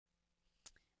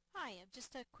Hi,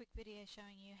 just a quick video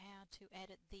showing you how to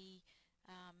edit the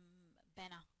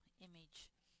banner image.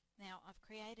 Now I've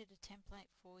created a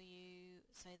template for you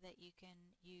so that you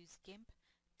can use GIMP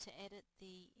to edit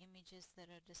the images that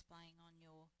are displaying on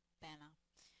your banner.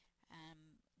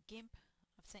 GIMP,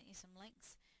 I've sent you some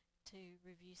links to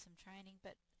review some training,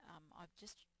 but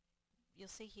you'll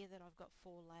see here that I've got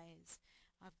 4 layers.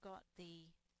 I've got the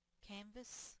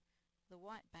canvas, the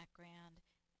white background,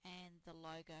 and the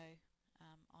logo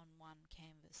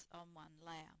on one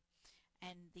layer,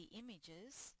 and the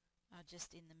images are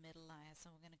just in the middle layer, so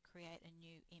we're going to create a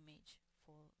new image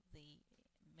for the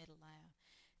middle layer.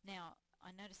 Now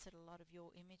I notice that a lot of your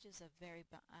images are very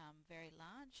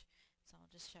large, so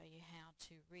I'll just show you how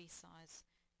to resize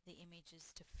the images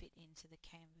to fit into the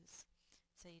canvas.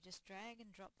 So you just drag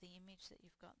and drop the image that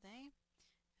you've got there,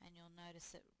 and you'll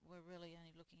notice that we're really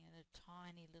only looking at a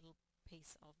tiny little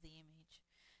piece of the image.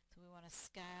 So we want to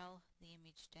scale the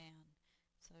image down.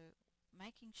 So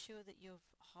making sure that you've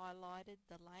highlighted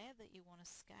the layer that you want to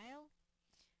scale,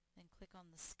 then click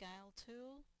on the scale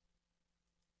tool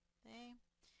there,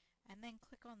 and then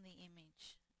click on the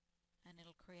image, and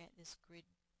it'll create this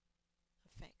grid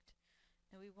effect.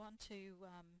 Now we want to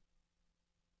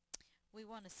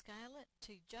scale it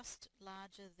to just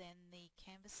larger than the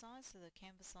canvas size, so the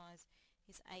canvas size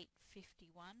is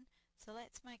 851, so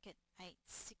let's make it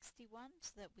 861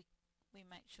 so that we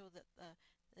make sure that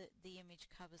the image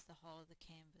covers the whole of the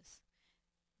canvas.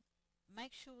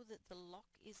 Make sure that the lock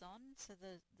is on so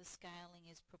the scaling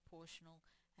is proportional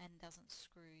and doesn't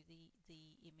screw the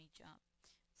image up.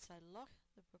 So lock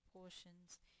the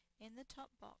proportions. In the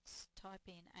top box type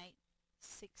in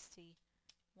 861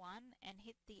 and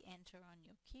hit the enter on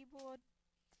your keyboard,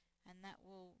 and that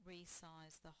will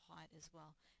resize the height as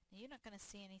well. Now you're not going to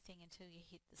see anything until you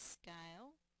hit the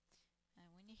scale,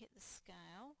 and when you hit the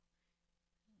scale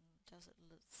it does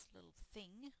this little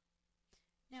thing.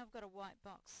 Now I've got a white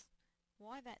box.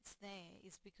 Why that's there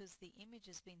is because the image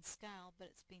has been scaled, but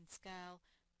it's been scaled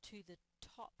to the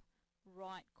top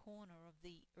right corner of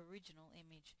the original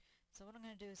image. So what I'm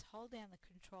going to do is hold down the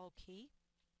control key,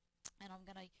 and I'm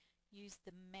going to use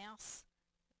the mouse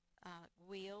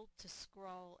wheel to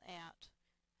scroll out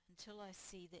until I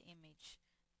see the image,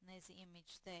 and there's the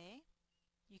image there.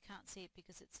 You can't see it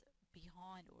because it's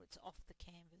behind or it's off the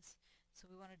canvas, so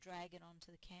we want to drag it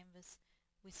onto the canvas.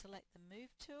 We select the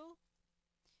move tool,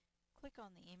 click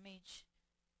on the image,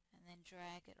 and then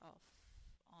drag it off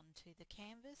onto the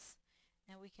canvas.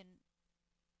 Now we can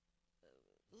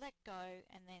let go,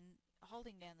 and then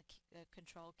holding down the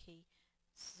control key,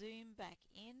 zoom back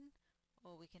in,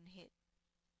 or we can hit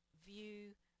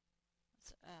view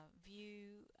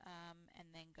and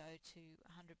then go to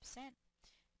 100%.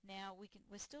 Now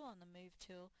we're still on the move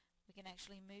tool. We can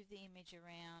actually move the image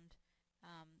around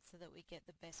so that we get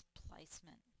the best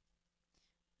placement.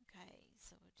 Okay,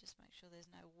 so we'll just make sure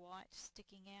there's no white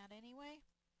sticking out anyway.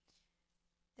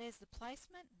 There's the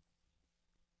placement,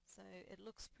 so it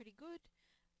looks pretty good.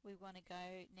 We want to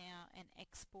go now and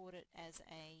export it as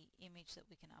a image that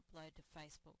we can upload to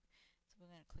Facebook. So we're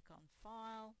going to click on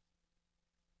File,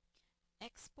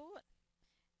 Export,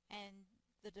 and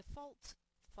the default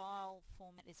file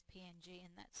format is PNG,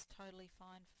 and that's totally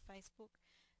fine for Facebook.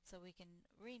 So we can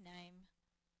rename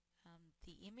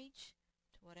the image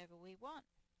to whatever we want,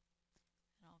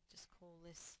 and I'll just call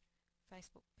this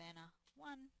Facebook Banner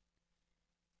 1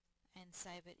 and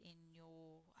save it in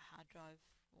your hard drive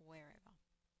or wherever.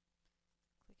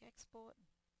 Click Export,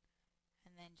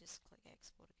 and then just click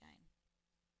Export again.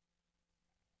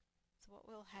 So what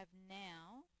we'll have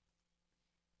now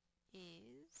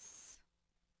is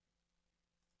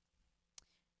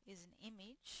an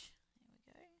image. There we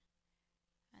go,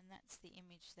 and that's the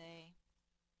image there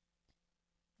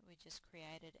that we just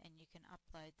created, and you can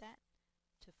upload that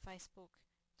to Facebook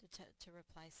to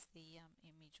replace the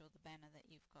image or the banner that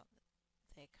you've got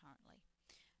there currently.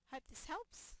 Hope this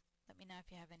helps. Let me know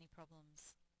if you have any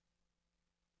problems.